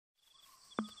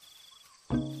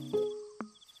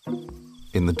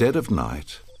In the dead of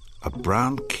night, a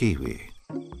brown kiwi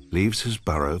leaves his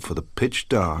burrow for the pitch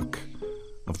dark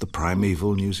of the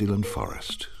primeval New Zealand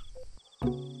forest.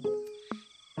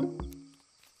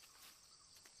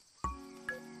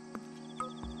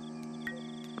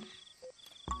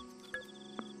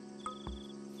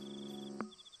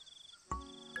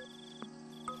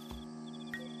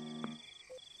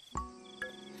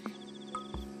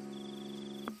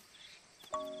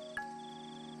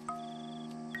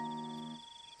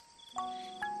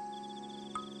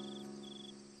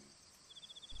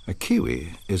 A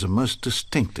kiwi is a most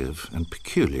distinctive and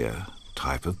peculiar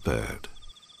type of bird.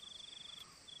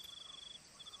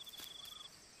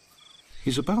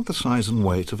 He's about the size and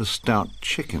weight of a stout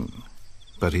chicken,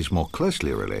 but he's more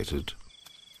closely related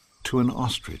to an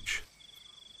ostrich.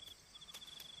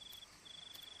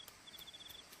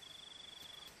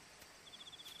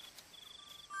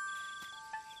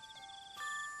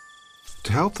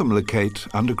 To help them locate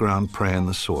underground prey in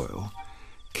the soil,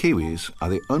 kiwis are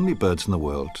the only birds in the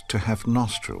world to have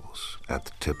nostrils at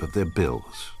the tip of their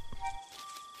bills.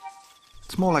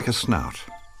 It's more like a snout,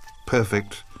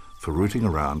 perfect for rooting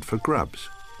around for grubs.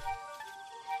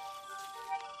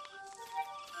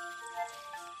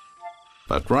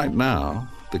 But right now,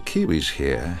 the kiwis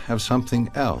here have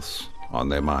something else on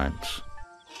their minds.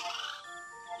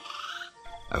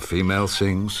 A female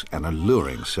sings an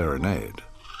alluring serenade.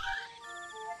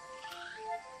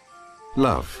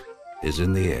 Love is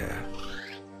in the air.